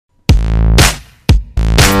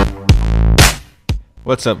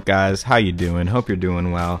What's up, guys? How you doing? Hope you're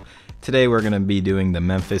doing well. Today we're going to be doing the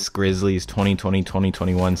Memphis Grizzlies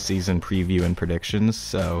 2020-2021 season preview and predictions.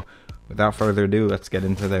 So without further ado, let's get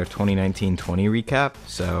into their 2019-20 recap.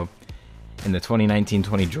 So in the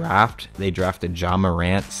 2019-20 draft, they drafted Ja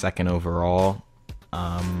Morant, second overall,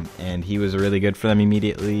 and he was really good for them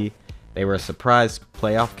immediately. They were a surprise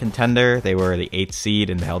playoff contender. They were the 8th seed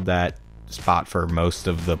and held that spot for most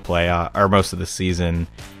of the most of the season,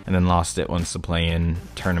 and then lost it once the play-in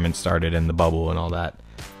tournament started and the bubble and all that.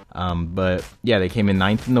 But yeah, they came in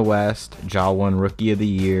 9th in the West. Ja won Rookie of the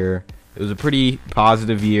Year. It was a pretty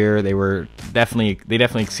positive year. They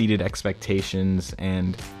definitely exceeded expectations,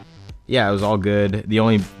 and yeah, it was all good. The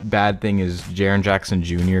only bad thing is Jaren Jackson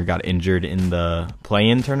Jr. got injured in the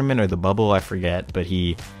play-in tournament or the bubble, I forget, but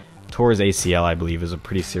he tore his ACL, I believe. It was a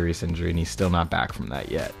pretty serious injury, and he's still not back from that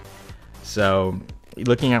yet. So,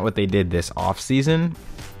 looking at what they did this offseason,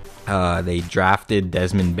 they drafted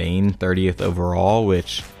Desmond Bane, 30th overall,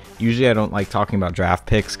 which usually I don't like talking about draft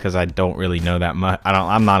picks because I don't really know that much.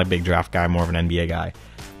 I'm not a big draft guy, more of an NBA guy.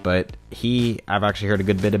 But I've actually heard a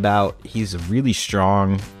good bit about. He's really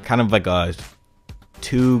strong, kind of like a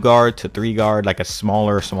 2-guard to 3-guard, like a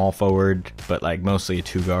small forward, but like mostly a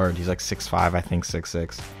 2-guard. He's like 6'5", I think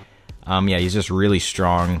 6'6". Yeah, he's just really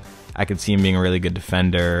strong. I could see him being a really good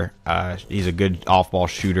defender. He's a good off-ball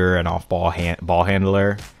shooter and off-ball ball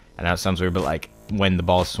handler. And that sounds weird, but like when the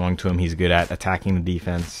ball is swung to him, he's good at attacking the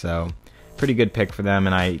defense. So pretty good pick for them.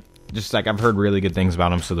 And I've heard really good things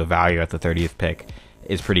about him. So the value at the 30th pick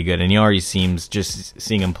is pretty good. And he already seems, just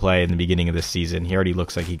seeing him play in the beginning of the season, he already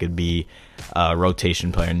looks like he could be a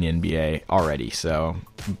rotation player in the NBA already. So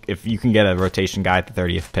if you can get a rotation guy at the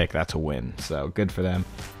 30th pick, that's a win. So good for them.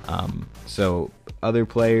 So other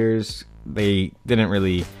players, they didn't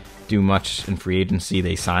really do much in free agency.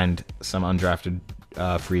 They signed some undrafted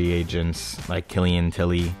free agents like Killian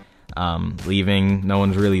Tilly leaving. No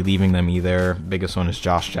one's really leaving them either. Biggest one is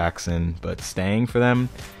Josh Jackson, but staying for them.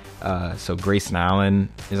 So Grayson Allen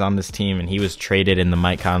is on this team, and he was traded in the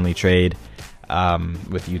Mike Conley trade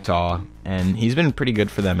with Utah, and he's been pretty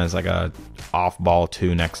good for them as like a off-ball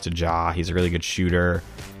 2 next to Ja. He's a really good shooter,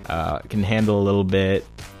 can handle a little bit.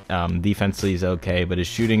 Defensively he's okay, but his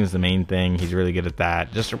shooting is the main thing. He's really good at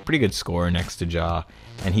that. Just a pretty good scorer next to Ja,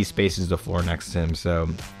 and he spaces the floor next to him, so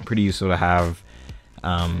pretty useful to have.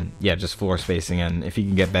 Yeah, just floor spacing, and if he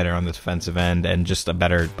can get better on the defensive end and just a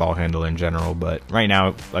better ball handler in general. But right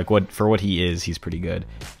now, like for what he is, he's pretty good.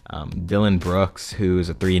 Dylan Brooks, who is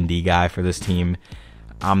a 3-and-D guy for this team.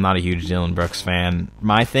 I'm not a huge Dylan Brooks fan.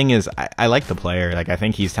 My thing is, I like the player. Like, I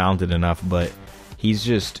think he's talented enough, but he's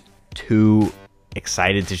just too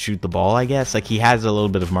excited to shoot the ball, I guess. Like, he has a little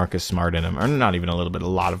bit of Marcus Smart in him, or not even a little bit, a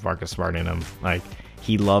lot of Marcus Smart in him. Like,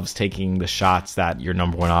 he loves taking the shots that your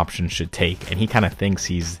number one option should take, and he kind of thinks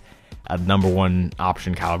he's a number one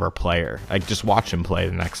option caliber player. Like, just watch him play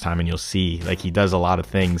the next time and you'll see, like, he does a lot of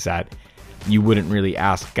things that you wouldn't really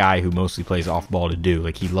ask a guy who mostly plays off ball to do.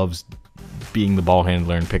 Like, he loves being the ball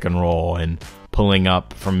handler and pick and roll and pulling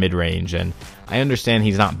up from mid-range, and I understand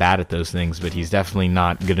he's not bad at those things, but he's definitely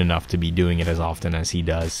not good enough to be doing it as often as he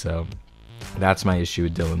does. So that's my issue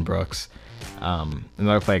with Dylan Brooks.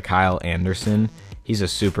 Another player, Kyle Anderson. He's a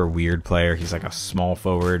super weird player. He's like a small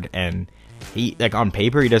forward, and he, like, on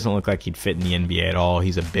paper, he doesn't look like he'd fit in the NBA at all.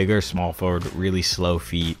 He's a bigger small forward with really slow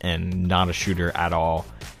feet and not a shooter at all.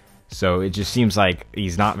 So it just seems like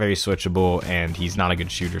he's not very switchable, and he's not a good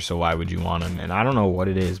shooter, so why would you want him? And I don't know what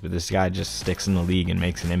it is, but this guy just sticks in the league and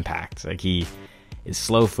makes an impact. Like, he is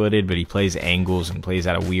slow-footed, but he plays angles and plays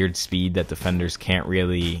at a weird speed that defenders can't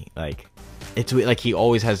really, like, it's like he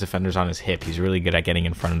always has defenders on his hip. He's really good at getting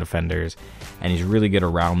in front of defenders, and he's really good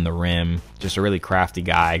around the rim. Just a really crafty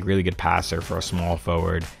guy, really good passer for a small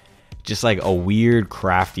forward. Just like a weird,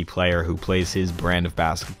 crafty player who plays his brand of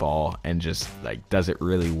basketball and just like does it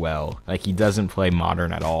really well. Like, he doesn't play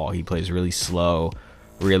modern at all. He plays really slow,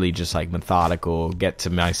 really just like methodical, get to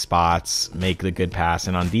nice spots, make the good pass,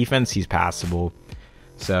 and on defense he's passable.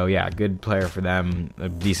 So yeah, good player for them, a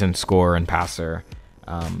decent scorer and passer.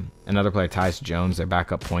 Another player, Tyus Jones, their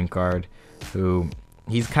backup point guard, who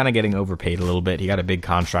he's kind of getting overpaid a little bit. He got a big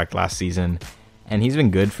contract last season, and he's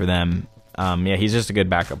been good for them. Yeah, he's just a good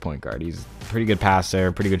backup point guard. He's a pretty good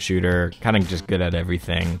passer, pretty good shooter, kind of just good at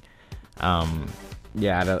everything.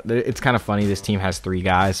 Yeah, it's kind of funny. This team has 3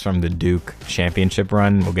 guys from the Duke championship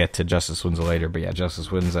run. We'll get to Justice Winslow later, but yeah,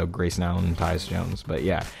 Justice Winslow, Grayson Allen, and Tyus Jones. But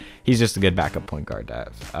yeah, he's just a good backup point guard to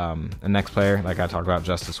have. The next player, like I talked about,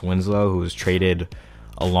 Justice Winslow, who was traded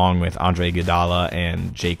along with Andre Iguodala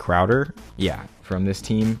and Jay Crowder, yeah, from this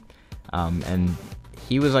team. And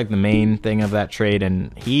he was like the main thing of that trade,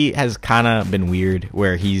 and he has kind of been weird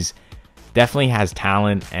where he's definitely has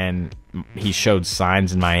talent and he showed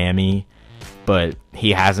signs in Miami, but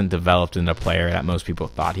he hasn't developed into a player that most people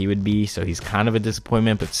thought he would be. So he's kind of a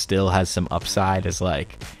disappointment, but still has some upside as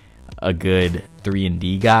like a good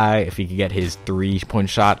 3-and-D guy if he could get his 3-point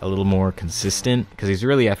shot a little more consistent, because he's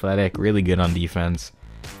really athletic, really good on defense.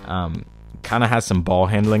 Kind of has some ball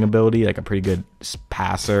handling ability, like a pretty good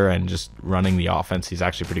passer, and just running the offense. He's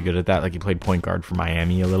actually pretty good at that. Like he played point guard for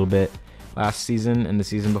Miami a little bit last season and the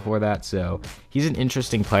season before that. So he's an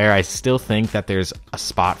interesting player. I still think that there's a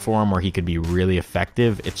spot for him where he could be really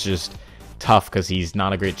effective. It's just tough because he's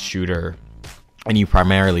not a great shooter, and you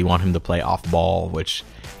primarily want him to play off ball, which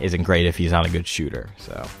isn't great if he's not a good shooter.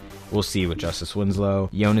 So we'll see with Justice Winslow.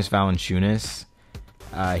 Jonas Valanciunas,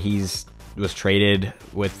 he's was traded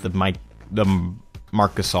with the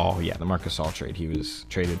Marc Gasol. Yeah, the Marc Gasol trade. He was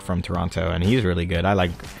traded from Toronto, and he's really good. I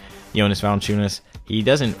like Jonas Valanciunas. He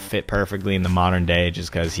doesn't fit perfectly in the modern day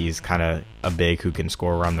just because he's kind of a big who can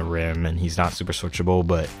score around the rim, and he's not super switchable.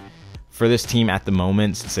 But for this team at the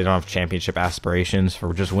moment, since they don't have championship aspirations,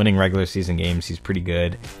 for just winning regular season games, he's pretty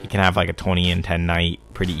good. He can have like a 20-and-10 night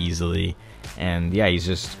pretty easily. And yeah, he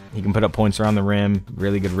can put up points around the rim,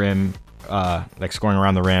 really good rim, like scoring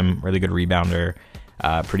around the rim, really good rebounder,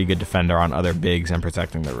 pretty good defender on other bigs and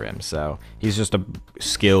protecting the rim. So he's just a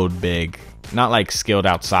skilled big, not like skilled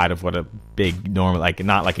outside of what a big normal, like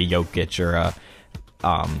not like a Jokic or a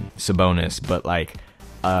Sabonis, but like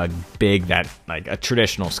a big that like a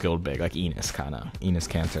traditional skilled big, like Enes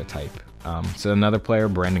Kanter type. So another player,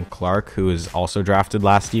 Brandon Clark, who was also drafted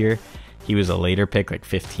last year. He was a later pick, like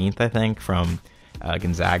 15th, I think, from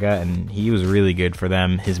Gonzaga, and he was really good for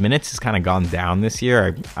them. His minutes has kind of gone down this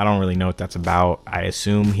year. I don't really know what that's about. I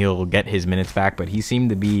assume he'll get his minutes back, but he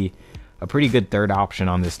seemed to be a pretty good third option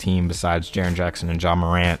on this team besides Jaren Jackson and John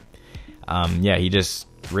Morant. Yeah, he just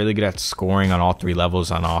really good at scoring on all three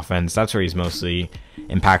levels on offense. That's where he's mostly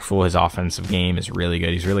impactful. His offensive game is really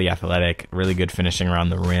good. He's really athletic, really good finishing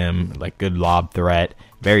around the rim, like good lob threat,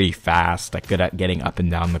 very fast, like good at getting up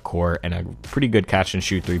and down the court, and a pretty good catch and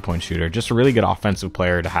shoot 3-point shooter. Just a really good offensive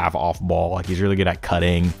player to have off ball. Like he's really good at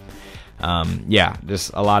cutting. Yeah,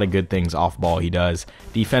 just a lot of good things off ball he does.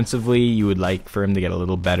 Defensively, you would like for him to get a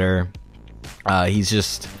little better. He's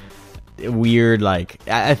just weird. Like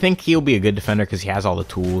I think he'll be a good defender because he has all the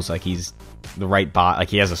tools. Like he's the right bot. Like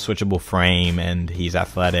he has a switchable frame, and he's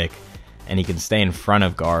athletic, and he can stay in front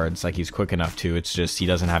of guards. Like he's quick enough to. It's just he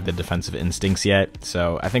doesn't have the defensive instincts yet.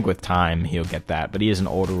 So I think with time he'll get that. But he is an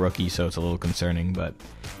older rookie, so it's a little concerning. But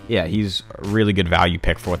yeah, he's a really good value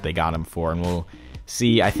pick for what they got him for, and we'll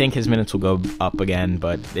see. I think his minutes will go up again,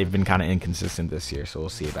 but they've been kind of inconsistent this year, so we'll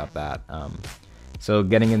see about that. So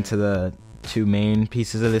getting into the two main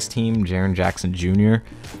pieces of this team, Jaren Jackson Jr.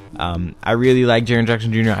 I really like Jaren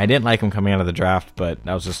Jackson Jr. I didn't like him coming out of the draft, but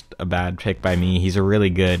that was just a bad pick by me. He's a really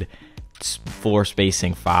good floor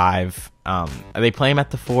spacing 5. They play him at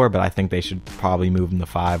the 4, but I think they should probably move him to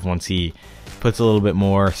 5 once he puts a little bit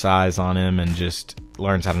more size on him and just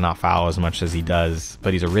learns how to not foul as much as he does.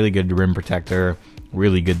 But he's a really good rim protector,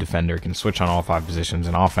 really good defender, can switch on all 5 positions,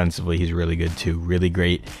 and offensively he's really good too. Really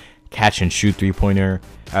great catch and shoot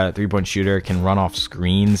 3-point shooter, can run off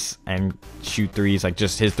screens and shoot threes. Like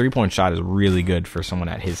just his 3-point shot is really good for someone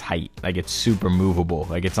at his height. Like it's super movable.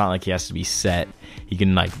 Like it's not like he has to be set. He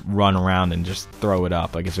can like run around and just throw it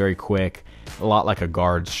up. Like it's very quick, a lot like a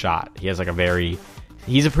guard's shot. He has like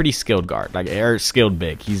he's a pretty skilled guard, like or skilled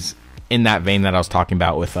big. He's in that vein that I was talking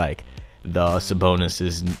about with like the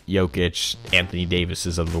Sabonis's, Jokic, Anthony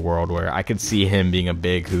Davis's of the world, where I could see him being a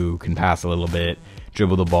big who can pass a little bit,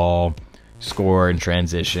 dribble the ball, score in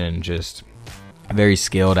transition, just a very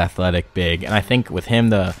skilled, athletic big. And I think with him,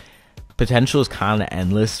 the potential is kind of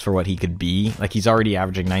endless for what he could be. Like he's already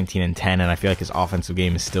averaging 19 and 10, and I feel like his offensive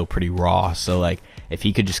game is still pretty raw. So like if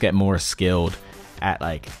he could just get more skilled at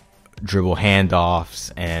like dribble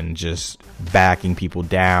handoffs and just backing people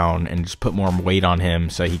down and just put more weight on him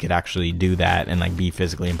so he could actually do that and like be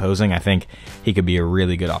physically imposing, I think he could be a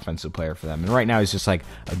really good offensive player for them. And right now he's just like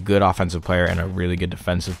a good offensive player and a really good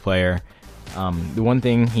defensive player. The one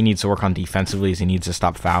thing he needs to work on defensively is he needs to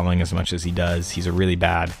stop fouling as much as he does. He's really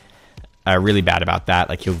bad about that.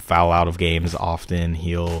 Like he'll foul out of games often.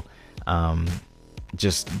 He'll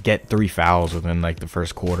just get 3 fouls within like the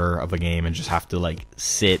first quarter of a game and just have to like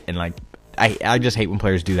sit and like I just hate when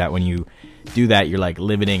players do that. When you do that, you're like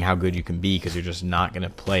limiting how good you can be because you're just not going to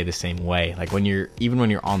play the same way. Like when you're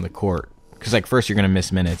on the court, because like first you're going to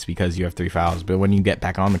miss minutes because you have 3 fouls, but when you get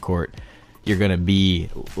back on the court, you're going to be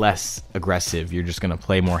less aggressive. You're just going to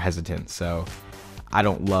play more hesitant. So I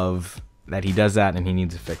don't love that he does that, and he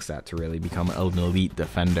needs to fix that to really become an elite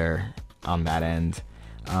defender on that end.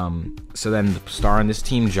 So then the star on this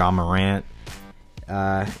team, Ja Morant.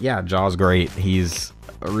 Yeah, Ja's great. He's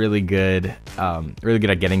really good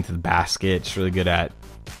at getting to the basket.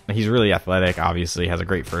 He's really athletic, obviously, has a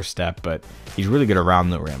great first step, but he's really good around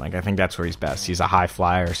the rim. Like, I think that's where he's best. He's a high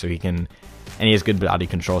flyer, so and he has good body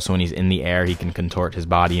control, so when he's in the air, he can contort his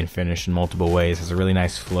body and finish in multiple ways. Has a really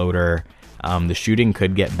nice floater. The shooting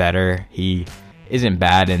could get better. He isn't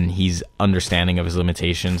bad, and he's understanding of his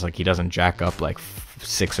limitations. Like, he doesn't jack up like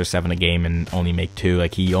 6 or 7 a game and only make 2.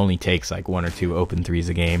 Like, he only takes like 1 or 2 open threes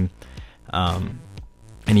a game. And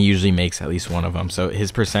he usually makes at least one of them. So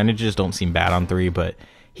his percentages don't seem bad on 3, but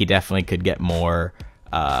he definitely could get more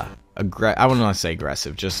I wouldn't want to say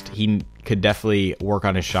aggressive, just he could definitely work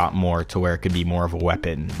on his shot more to where it could be more of a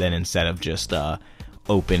weapon than instead of just a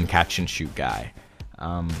open catch and shoot guy.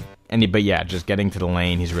 But yeah, just getting to the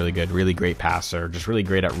lane, he's really good, really great passer, just really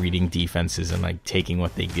great at reading defenses and like taking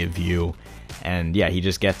what they give you. And yeah, he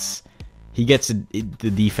gets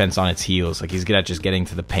the defense on its heels. Like, he's good at just getting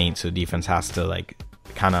to the paint, so the defense has to like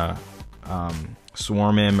kind of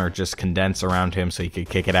swarm him or just condense around him so he could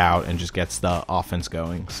kick it out, and just gets the offense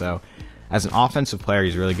going. So as an offensive player,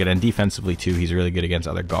 he's really good, and defensively too, he's really good against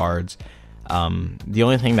other guards. The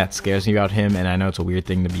only thing that scares me about him, and I know it's a weird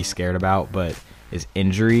thing to be scared about, but is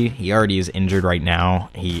injury. He already is injured right now.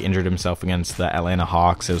 He injured himself against the Atlanta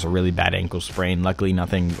Hawks. It was a really bad ankle sprain. Luckily,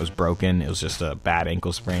 nothing was broken. It was just a bad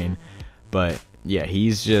ankle sprain. But yeah,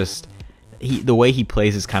 the way he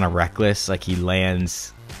plays is kind of reckless. Like, he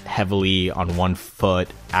lands heavily on one foot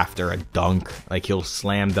after a dunk. Like, he'll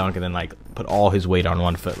slam dunk and then like put all his weight on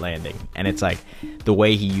one foot landing. And it's like the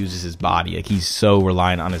way he uses his body, like, he's so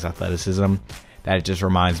reliant on his athleticism that it just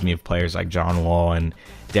reminds me of players like John Wall and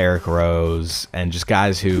Derrick Rose, and just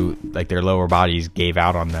guys who like their lower bodies gave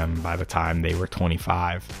out on them by the time they were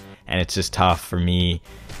 25. And it's just tough for me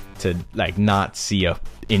to like not see a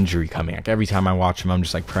injury coming. Like, every time I watch him, I'm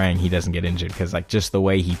just like praying he doesn't get injured, because like just the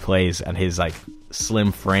way he plays and his like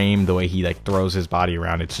slim frame, the way he like throws his body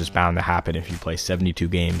around, it's just bound to happen if you play 72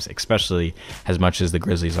 games, especially as much as the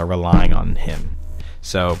Grizzlies are relying on him.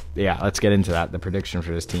 So yeah, let's get into that. The prediction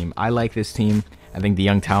for this team. I like this team. I think the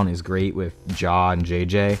young talent is great with Ja and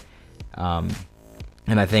JJ.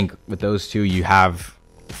 And I think with those two, you have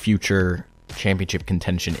future championship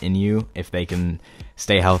contention in you if they can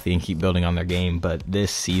stay healthy and keep building on their game. But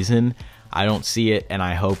this season, I don't see it, and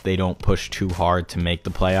I hope they don't push too hard to make the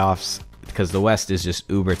playoffs, because the West is just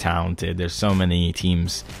uber talented. There's so many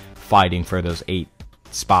teams fighting for those 8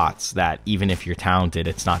 spots that even if you're talented,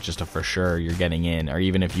 it's not just a for sure you're getting in, or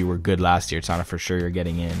even if you were good last year, it's not a for sure you're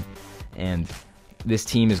getting in. And this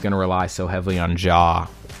team is going to rely so heavily on Ja.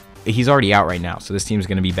 He's already out right now, so this team's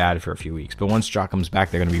going to be bad for a few weeks. But once Ja comes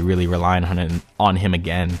back, they're going to be really relying on him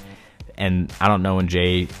again. And I don't know when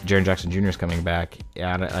Jaren Jackson Jr. is coming back.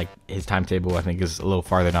 Yeah, like, his timetable, I think, is a little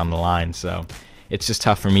farther down the line. So it's just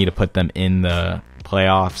tough for me to put them in the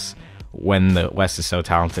playoffs when the West is so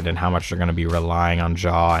talented, and how much they're going to be relying on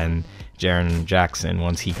Ja and Jaren Jackson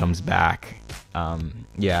once he comes back.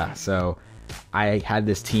 Yeah, so I had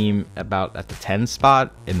this team about at the 10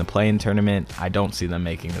 spot in the play-in tournament. I don't see them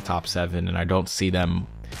making the top 7, and I don't see them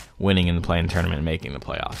winning in the play-in tournament and making the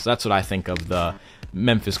playoffs. That's what I think of the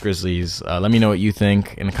Memphis Grizzlies. Let me know what you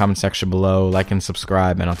think in the comment section below. Like and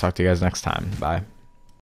subscribe, and I'll talk to you guys next time. Bye.